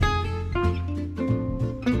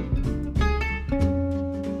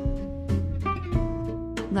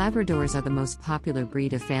Labradors are the most popular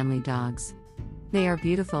breed of family dogs. They are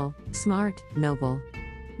beautiful, smart, noble.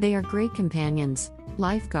 They are great companions,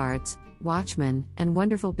 lifeguards, watchmen, and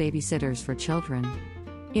wonderful babysitters for children.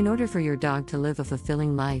 In order for your dog to live a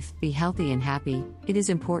fulfilling life, be healthy and happy, it is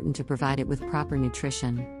important to provide it with proper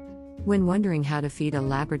nutrition. When wondering how to feed a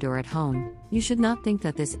Labrador at home, you should not think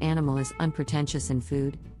that this animal is unpretentious in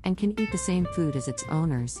food and can eat the same food as its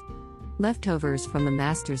owners. Leftovers from the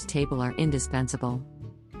master's table are indispensable.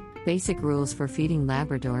 Basic rules for feeding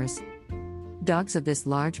Labradors. Dogs of this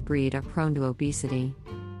large breed are prone to obesity.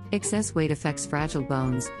 Excess weight affects fragile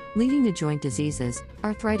bones, leading to joint diseases,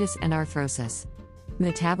 arthritis, and arthrosis.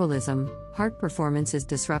 Metabolism, heart performance is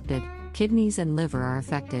disrupted, kidneys and liver are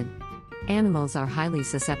affected. Animals are highly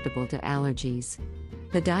susceptible to allergies.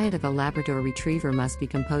 The diet of a Labrador Retriever must be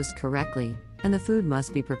composed correctly, and the food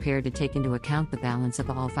must be prepared to take into account the balance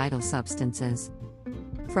of all vital substances.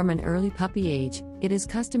 From an early puppy age, it is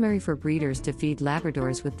customary for breeders to feed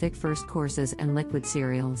Labradors with thick first courses and liquid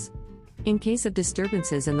cereals. In case of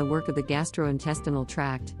disturbances in the work of the gastrointestinal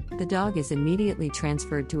tract, the dog is immediately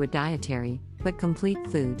transferred to a dietary, but complete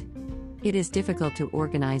food. It is difficult to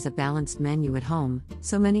organize a balanced menu at home,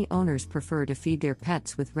 so many owners prefer to feed their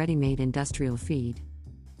pets with ready-made industrial feed.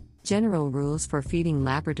 General rules for feeding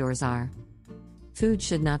Labradors are: food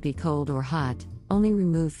should not be cold or hot, only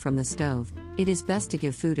removed from the stove. It is best to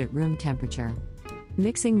give food at room temperature.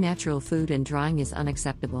 Mixing natural food and drying is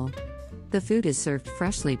unacceptable. The food is served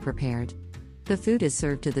freshly prepared. The food is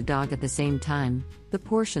served to the dog at the same time. The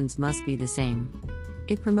portions must be the same.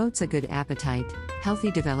 It promotes a good appetite,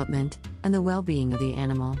 healthy development, and the well-being of the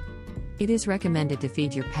animal. It is recommended to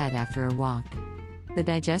feed your pet after a walk. The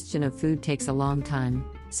digestion of food takes a long time,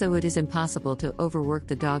 so it is impossible to overwork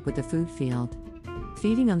the dog with the food field.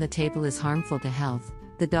 Feeding on the table is harmful to health.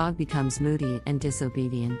 The dog becomes moody and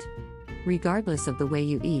disobedient. Regardless of the way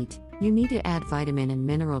you eat, you need to add vitamin and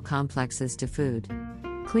mineral complexes to food.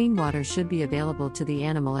 Clean water should be available to the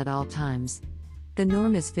animal at all times. The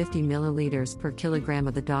norm is 50 milliliters per kilogram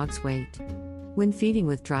of the dog's weight. When feeding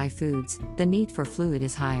with dry foods, the need for fluid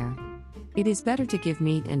is higher. It is better to give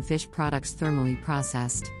meat and fish products thermally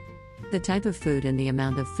processed. The type of food and the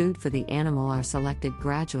amount of food for the animal are selected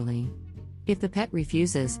gradually. If the pet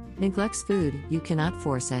refuses, neglects food, you cannot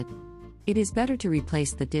force it. It is better to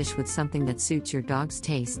replace the dish with something that suits your dog's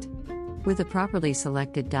taste. With a properly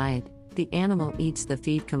selected diet, the animal eats the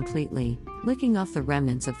feed completely, licking off the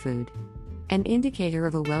remnants of food. An indicator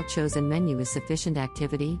of a well-chosen menu is sufficient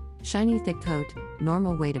activity, shiny thick coat,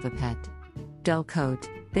 normal weight of a pet. Dull coat,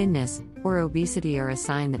 thinness, or obesity are a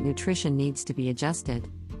sign that nutrition needs to be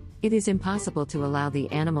adjusted. It is impossible to allow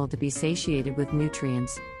the animal to be satiated with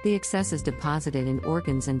nutrients. The excess is deposited in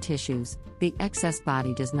organs and tissues. The excess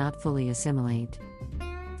body does not fully assimilate.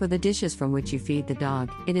 For the dishes from which you feed the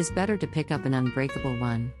dog, it is better to pick up an unbreakable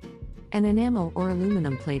one. An enamel or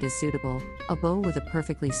aluminum plate is suitable, a bowl with a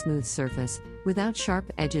perfectly smooth surface, without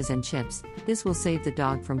sharp edges and chips. This will save the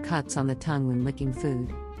dog from cuts on the tongue when licking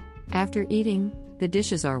food. After eating, the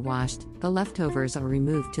dishes are washed, the leftovers are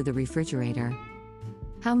removed to the refrigerator.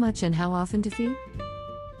 How much and how often to feed?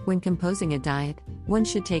 When composing a diet, one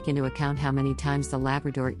should take into account how many times the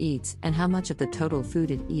Labrador eats and how much of the total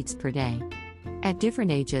food it eats per day. At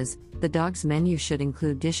different ages, the dog's menu should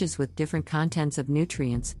include dishes with different contents of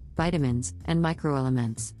nutrients, vitamins, and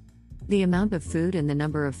microelements. The amount of food and the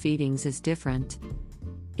number of feedings is different.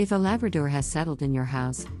 If a Labrador has settled in your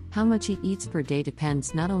house, how much he eats per day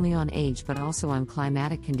depends not only on age but also on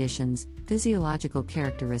climatic conditions, physiological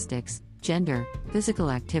characteristics, gender,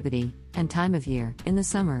 physical activity, and time of year. In the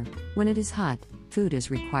summer, when it is hot, food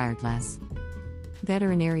is required less.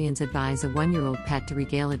 Veterinarians advise a 1-year-old pet to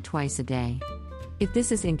regale it twice a day. If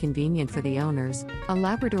this is inconvenient for the owners, a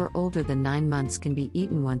Labrador older than 9 months can be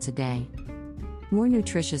eaten once a day. More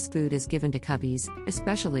nutritious food is given to cubbies,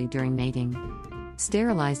 especially during mating.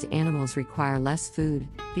 Sterilized animals require less food.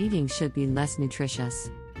 Feeding should be less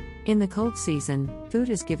nutritious. In the cold season,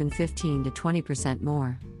 food is given 15 to 20%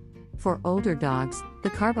 more. For older dogs, the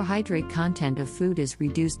carbohydrate content of food is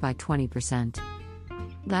reduced by 20%.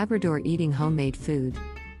 Labrador eating homemade food.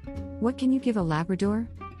 What can you give a Labrador?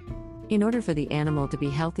 In order for the animal to be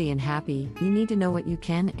healthy and happy, you need to know what you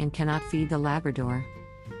can and cannot feed the Labrador.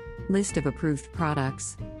 List of approved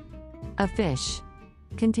products. A fish.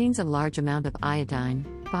 Contains a large amount of iodine,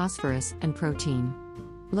 phosphorus, and protein.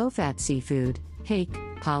 Low-fat seafood, hake,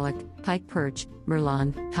 pollock, pike perch,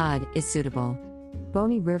 merlan, cod is suitable.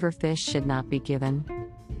 Bony river fish should not be given.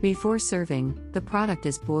 Before serving, the product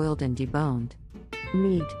is boiled and deboned.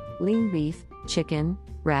 Meat, lean beef, chicken,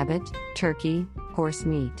 rabbit, turkey, horse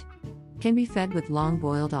meat. Can be fed with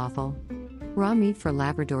long-boiled offal. Raw meat for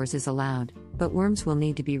Labradors is allowed, but worms will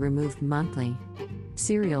need to be removed monthly.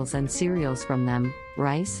 Cereals and cereals from them: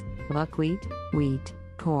 rice, buckwheat, wheat,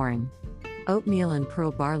 corn. Oatmeal and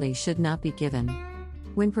pearl barley should not be given.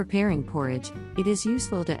 When preparing porridge, it is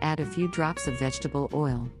useful to add a few drops of vegetable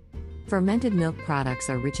oil. Fermented milk products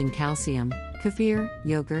are rich in calcium: kefir,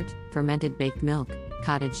 yogurt, fermented baked milk,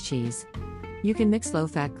 cottage cheese. You can mix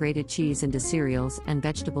low-fat grated cheese into cereals and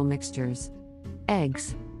vegetable mixtures.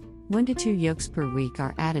 Eggs. 1 to 2 yolks per week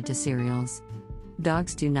are added to cereals.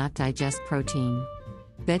 Dogs do not digest protein.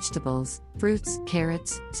 Vegetables, fruits,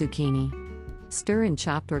 carrots, zucchini. Stir in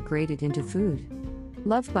chopped or grated into food.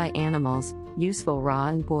 Loved by animals, useful raw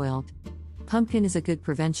and boiled. Pumpkin is a good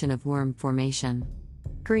prevention of worm formation.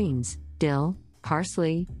 Greens, dill,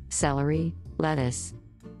 parsley, celery, lettuce.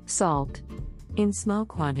 Salt. In small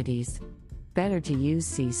quantities. Better to use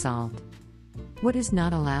sea salt. What is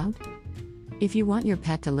not allowed? If you want your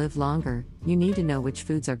pet to live longer, you need to know which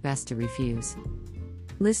foods are best to refuse.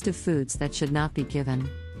 List of foods that should not be given.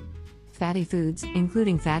 Fatty foods,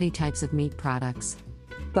 including fatty types of meat products.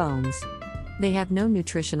 Bones. They have no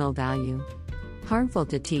nutritional value. Harmful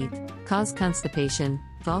to teeth, cause constipation,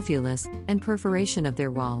 volvulus, and perforation of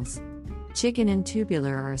their walls. Chicken and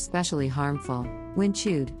tubular are especially harmful. When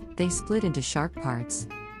chewed, they split into sharp parts.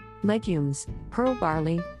 Legumes, pearl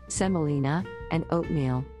barley, semolina, and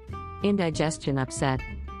oatmeal. Indigestion upset.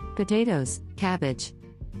 Potatoes, cabbage.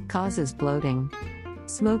 Causes bloating.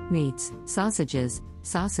 Smoked meats, sausages.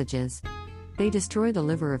 They destroy the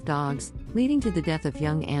liver of dogs, leading to the death of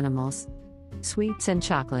young animals. Sweets and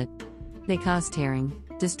chocolate. They cause tearing,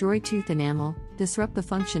 destroy tooth enamel, disrupt the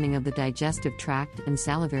functioning of the digestive tract and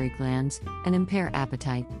salivary glands, and impair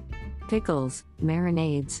appetite. Pickles,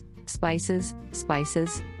 marinades, spices.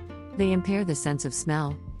 They impair the sense of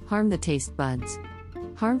smell, harm the taste buds.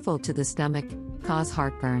 Harmful to the stomach, cause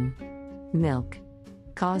heartburn. Milk.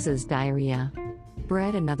 Causes diarrhea.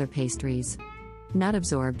 Bread and other pastries. Not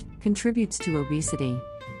absorbed, contributes to obesity.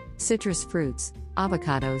 Citrus fruits,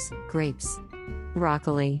 avocados, grapes.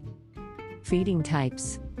 Broccoli. Feeding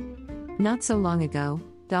types. Not so long ago,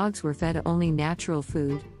 dogs were fed only natural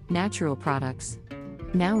food, natural products.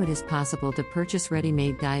 Now it is possible to purchase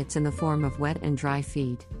ready-made diets in the form of wet and dry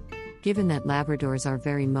feed. Given that Labradors are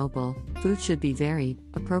very mobile, food should be varied,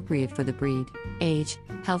 appropriate for the breed, age,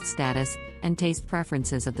 health status, and taste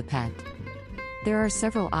preferences of the pet. There are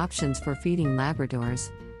several options for feeding Labradors.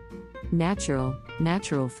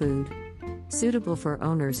 Natural food. Suitable for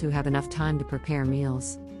owners who have enough time to prepare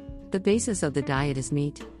meals. The basis of the diet is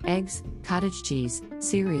meat, eggs, cottage cheese,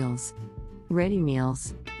 cereals. Ready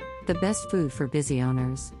meals. The best food for busy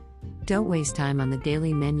owners. Don't waste time on the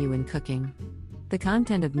daily menu in cooking. The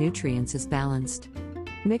content of nutrients is balanced.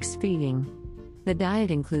 Mixed feeding. The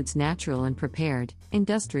diet includes natural and prepared,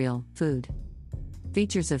 industrial, food.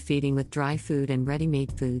 Features of feeding with dry food and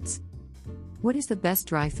ready-made foods. What is the best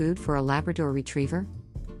dry food for a Labrador Retriever?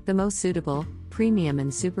 The most suitable, premium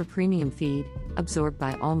and super premium feed, absorbed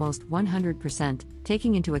by almost 100%,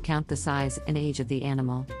 taking into account the size and age of the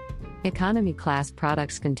animal. Economy class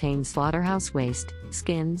products contain slaughterhouse waste,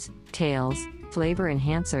 skins, tails, flavor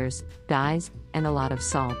enhancers, dyes, and a lot of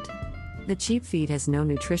salt. The cheap feed has no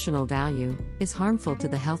nutritional value, is harmful to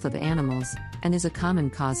the health of animals, and is a common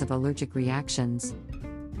cause of allergic reactions.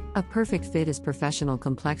 A perfect fit is professional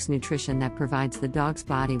complex nutrition that provides the dog's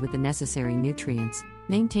body with the necessary nutrients,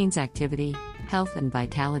 maintains activity, health and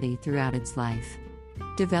vitality throughout its life.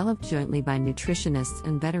 Developed jointly by nutritionists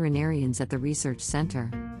and veterinarians at the Research Center.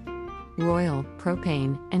 Royal,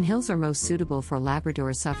 Propane, and Hills are most suitable for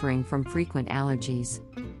Labradors suffering from frequent allergies.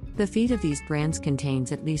 The feed of these brands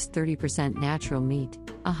contains at least 30% natural meat,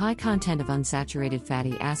 a high content of unsaturated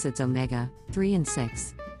fatty acids omega-3 and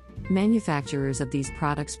 6. Manufacturers of these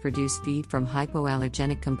products produce feed from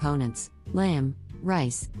hypoallergenic components, lamb,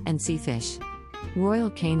 rice, and sea fish.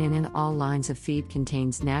 Royal Canin in all lines of feed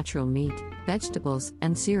contains natural meat, vegetables,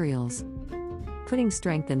 and cereals. Pudding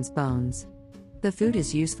strengthens bones. The food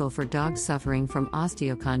is useful for dogs suffering from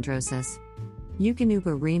osteochondrosis.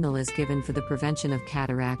 Eukanuba renal is given for the prevention of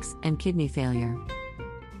cataracts and kidney failure.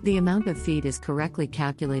 The amount of feed is correctly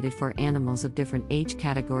calculated for animals of different age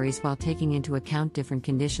categories while taking into account different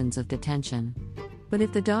conditions of detention. But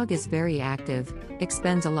if the dog is very active,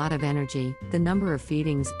 expends a lot of energy, the number of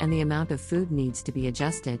feedings and the amount of food needs to be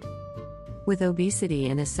adjusted. With obesity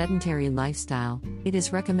and a sedentary lifestyle, it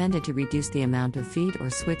is recommended to reduce the amount of feed or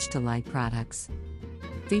switch to light products.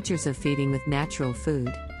 Features of feeding with natural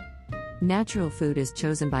food. Natural food is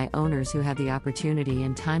chosen by owners who have the opportunity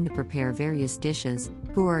and time to prepare various dishes,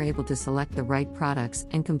 who are able to select the right products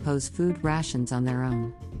and compose food rations on their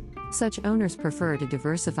own. Such owners prefer to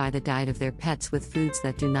diversify the diet of their pets with foods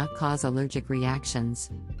that do not cause allergic reactions.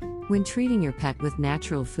 When treating your pet with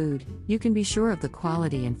natural food, you can be sure of the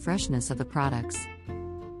quality and freshness of the products.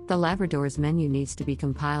 The Labrador's menu needs to be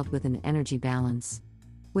compiled with an energy balance.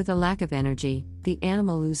 With a lack of energy, the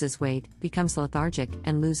animal loses weight, becomes lethargic,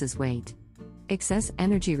 and loses weight. Excess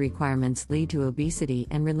energy requirements lead to obesity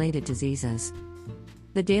and related diseases.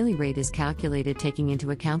 The daily rate is calculated taking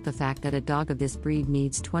into account the fact that a dog of this breed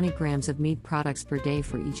needs 20 grams of meat products per day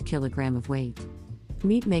for each kilogram of weight.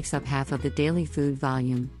 Meat makes up half of the daily food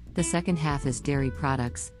volume, the second half is dairy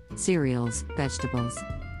products, cereals, vegetables.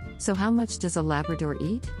 So how much does a Labrador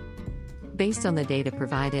eat? Based on the data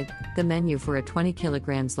provided, the menu for a 20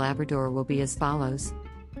 kilograms Labrador will be as follows.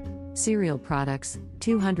 Cereal products,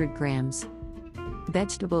 200 grams.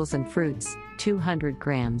 Vegetables and fruits, 200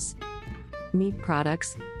 grams. Meat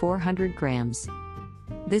products, 400 grams.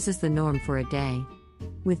 This is the norm for a day.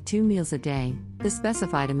 With 2 meals a day, the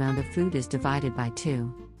specified amount of food is divided by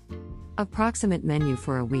 2. Approximate menu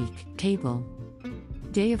for a week, table.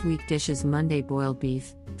 Day of week dishes: Monday boiled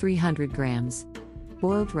beef, 300 grams.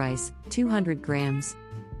 Boiled rice, 200 grams.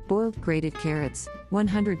 Boiled grated carrots,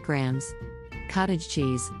 100 grams. Cottage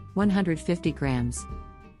cheese, 150 grams.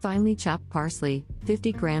 Finely chopped parsley,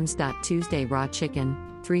 50 grams. Tuesday raw chicken,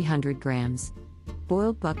 300 grams.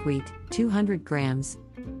 Boiled buckwheat, 200 grams.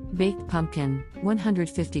 Baked pumpkin,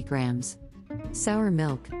 150 grams. Sour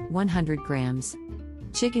milk, 100 grams.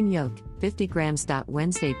 Chicken yolk, 50 grams.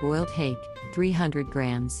 Wednesday boiled hake, 300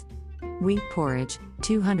 grams. Wheat porridge,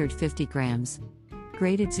 250 grams.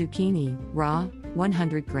 Grated zucchini, raw,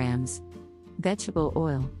 100 grams. Vegetable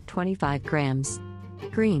oil, 25 grams.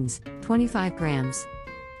 Greens, 25 grams.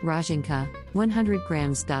 Rajinka, 100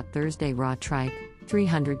 grams. Thursday raw tripe,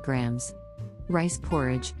 300 grams. Rice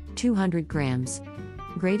porridge, 200 grams.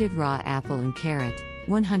 Grated raw apple and carrot,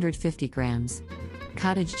 150 grams.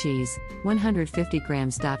 Cottage cheese, 150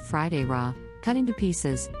 grams. Friday raw, cut into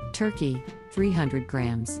pieces, turkey, 300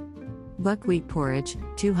 grams. Buckwheat porridge,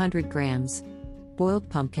 200 grams. Boiled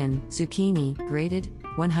pumpkin, zucchini, grated,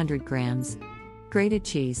 100 grams. Grated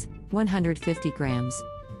cheese, 150 grams.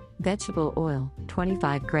 Vegetable oil,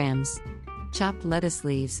 25 grams. Chopped lettuce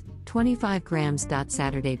leaves, 25 grams.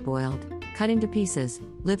 Saturday boiled, cut into pieces,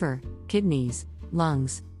 liver, kidneys,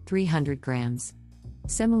 lungs, 300 grams.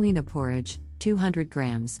 Semolina porridge, 200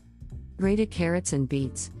 grams. Grated carrots and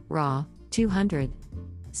beets, raw, 200.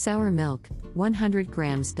 Sour milk, 100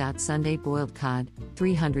 grams. Sunday boiled cod,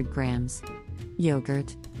 300 grams.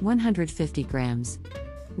 Yogurt, 150 grams.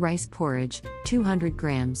 Rice porridge, 200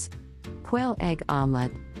 grams. Quail egg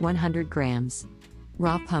omelette, 100 grams.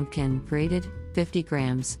 Raw pumpkin, grated, 50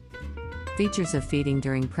 grams. Features of feeding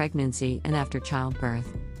during pregnancy and after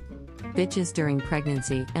childbirth. Bitches during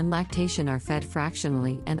pregnancy and lactation are fed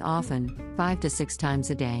fractionally and often, 5 to 6 times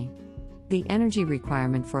a day. The energy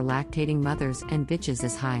requirement for lactating mothers and bitches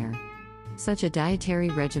is higher. Such a dietary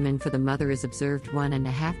regimen for the mother is observed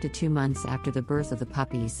 1.5 to 2 months after the birth of the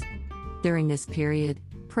puppies. During this period,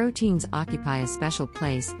 proteins occupy a special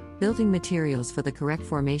place, building materials for the correct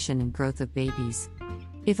formation and growth of babies.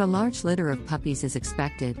 If a large litter of puppies is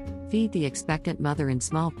expected, feed the expectant mother in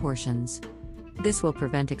small portions. This will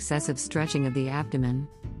prevent excessive stretching of the abdomen.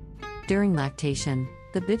 During lactation,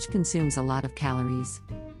 the bitch consumes a lot of calories.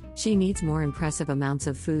 She needs more impressive amounts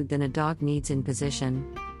of food than a dog needs in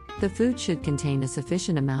position. The food should contain a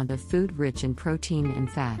sufficient amount of food rich in protein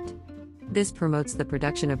and fat. This promotes the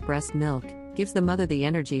production of breast milk, gives the mother the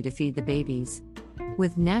energy to feed the babies.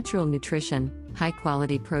 With natural nutrition,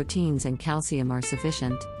 high-quality proteins and calcium are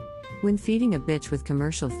sufficient. When feeding a bitch with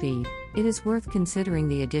commercial feed, it is worth considering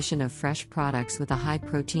the addition of fresh products with a high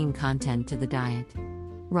protein content to the diet.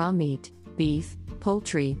 Raw meat, beef,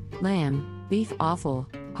 poultry, lamb, beef offal,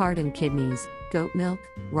 heart and kidneys, goat milk,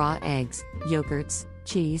 raw eggs, yogurts,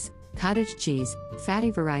 cheese, cottage cheese,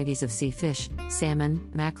 fatty varieties of sea fish, salmon,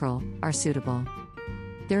 mackerel, are suitable.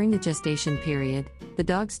 During the gestation period, the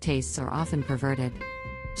dog's tastes are often perverted.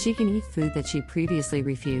 She can eat food that she previously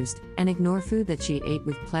refused, and ignore food that she ate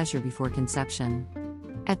with pleasure before conception.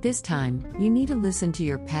 At this time, you need to listen to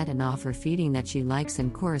your pet and offer feeding that she likes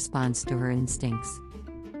and corresponds to her instincts.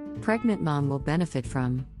 Pregnant mom will benefit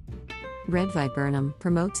from red viburnum,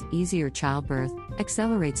 promotes easier childbirth,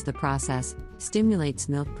 accelerates the process, stimulates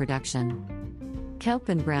milk production. Kelp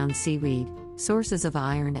and brown seaweed, sources of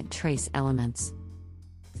iron and trace elements.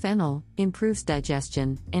 Fennel, improves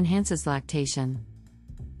digestion, enhances lactation.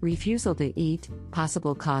 Refusal to eat,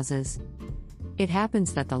 possible causes. It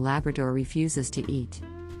happens that the Labrador refuses to eat.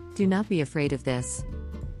 Do not be afraid of this.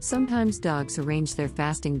 Sometimes dogs arrange their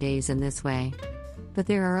fasting days in this way. But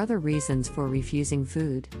there are other reasons for refusing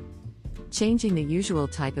food. Changing the usual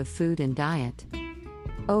type of food and diet.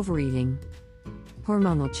 Overeating.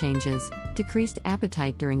 Hormonal changes, decreased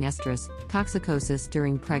appetite during estrus, toxicosis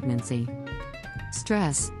during pregnancy.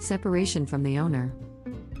 Stress, separation from the owner.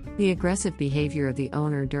 The aggressive behavior of the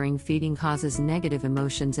owner during feeding causes negative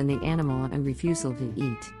emotions in the animal and refusal to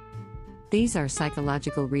eat. These are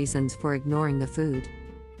psychological reasons for ignoring the food.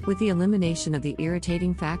 With the elimination of the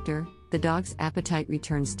irritating factor, the dog's appetite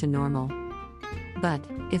returns to normal. But,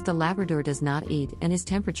 if the Labrador does not eat and his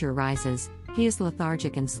temperature rises, he is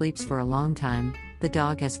lethargic and sleeps for a long time, the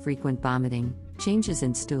dog has frequent vomiting, changes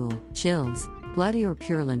in stool, chills, bloody or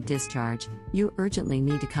purulent discharge, you urgently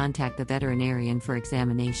need to contact the veterinarian for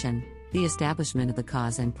examination, the establishment of the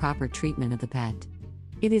cause and proper treatment of the pet.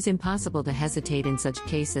 It is impossible to hesitate in such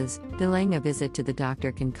cases, delaying a visit to the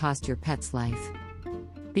doctor can cost your pet's life.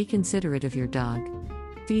 Be considerate of your dog.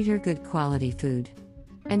 Feed her good quality food.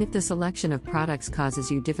 And if the selection of products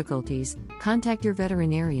causes you difficulties, contact your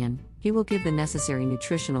veterinarian, he will give the necessary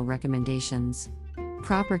nutritional recommendations.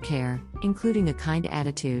 Proper care, including a kind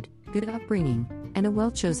attitude, good upbringing, and a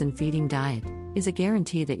well-chosen feeding diet, is a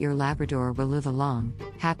guarantee that your Labrador will live a long,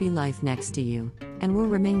 happy life next to you, and will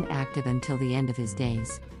remain active until the end of his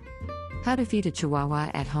days. How to feed a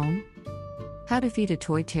Chihuahua at home? How to feed a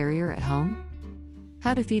Toy Terrier at home?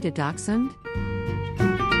 How to feed a Dachshund?